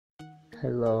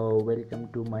Hello, welcome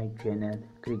to my channel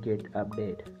Cricket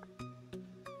Update.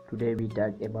 Today we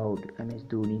talk about MS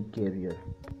Dhoni career.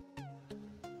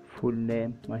 Full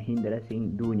name Mahindra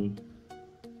Singh Dhoni.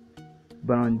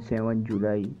 Born 7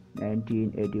 July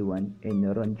 1981 in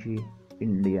Ranchi,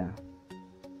 India.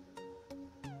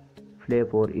 Play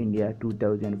for India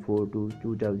 2004 to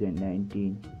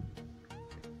 2019.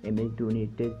 MS Dhoni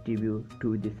Test debut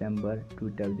 2 December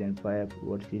 2005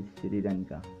 versus Sri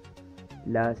Lanka.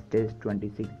 Last Test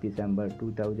 26 December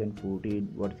 2014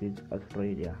 versus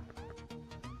Australia.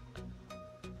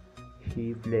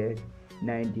 He played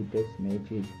 90 Test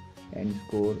matches and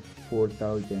scored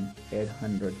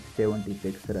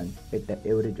 4,876 runs at the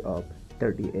average of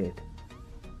 38,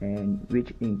 and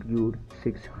which include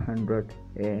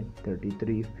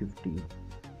 633.50.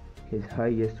 His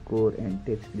highest score in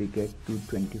Test cricket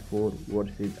 224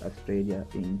 versus Australia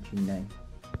in Chennai.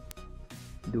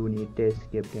 Dhoni Test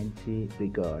captaincy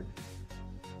record.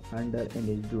 Under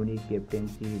MS Dhoni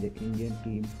captaincy, the Indian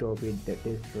team topped the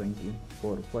Test ranking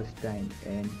for first time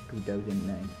in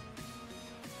 2009.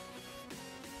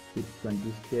 With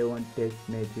 27 Test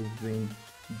matches win,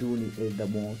 Dhoni is the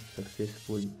most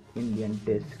successful Indian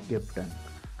Test captain.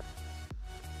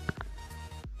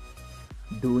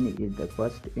 Dhoni is the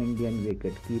first Indian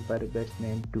wicket-keeper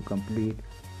batsman to complete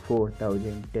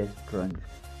 4,000 Test runs.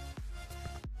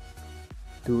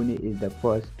 Dhoni is the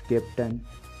first captain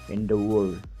in the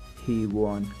world. He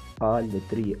won all the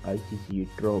three ICC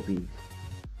trophies: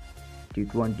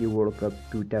 T20 World Cup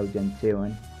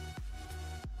 2007,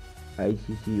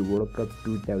 ICC World Cup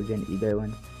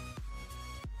 2011,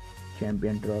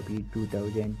 Champion Trophy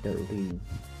 2013.